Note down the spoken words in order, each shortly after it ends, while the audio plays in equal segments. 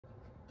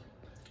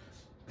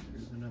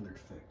standard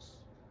fix.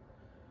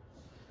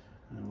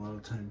 And a lot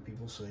of time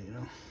people say, you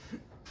know,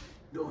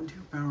 go into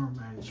your power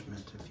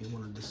management if you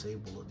want to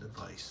disable a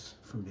device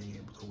from being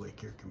able to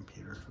wake your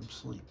computer from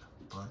sleep.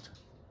 But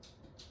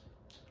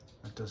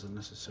that doesn't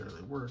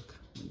necessarily work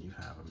when you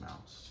have a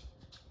mouse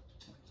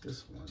like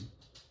this one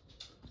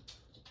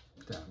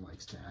that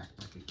likes to act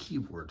like a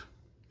keyboard.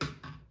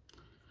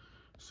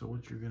 So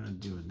what you're going to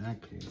do in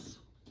that case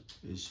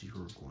is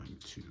you're going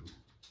to,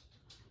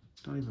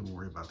 don't even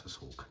worry about this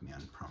whole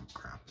command prompt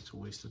crap. It's a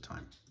waste of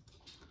time.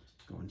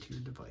 Go into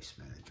your device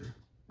manager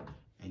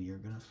and you're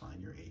going to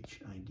find your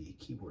HID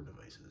keyboard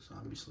devices.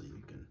 Obviously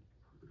you can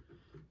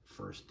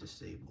first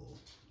disable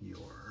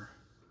your,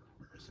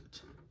 where is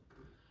it?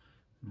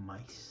 Your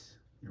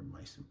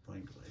mice and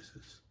pointing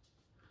devices.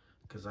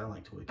 Because I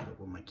like to wake it up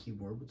with my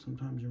keyboard, but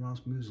sometimes your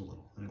mouse moves a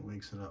little and it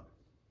wakes it up.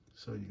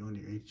 So you go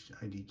into your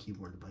HID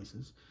keyboard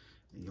devices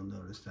and you'll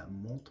notice that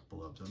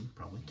multiple of them,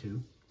 probably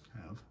 2,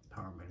 have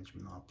power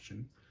management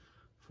option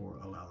for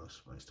allow this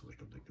device to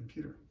wake up the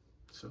computer.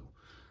 So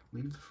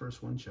leave the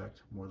first one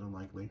checked, more than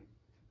likely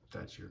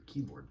that's your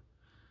keyboard.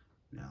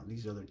 Now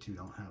these other 2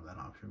 don't have that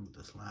option, but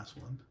this last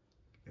one,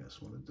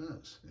 guess what it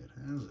does? It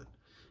has it.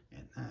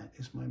 And that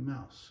is my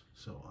mouse.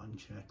 So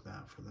uncheck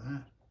that for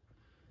that.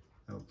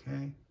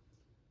 Okay.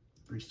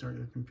 Restart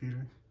your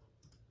computer.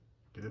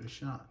 Give it a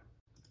shot.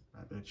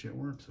 I bet you it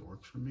works. It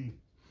works for me.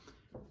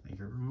 Thank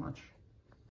you very much.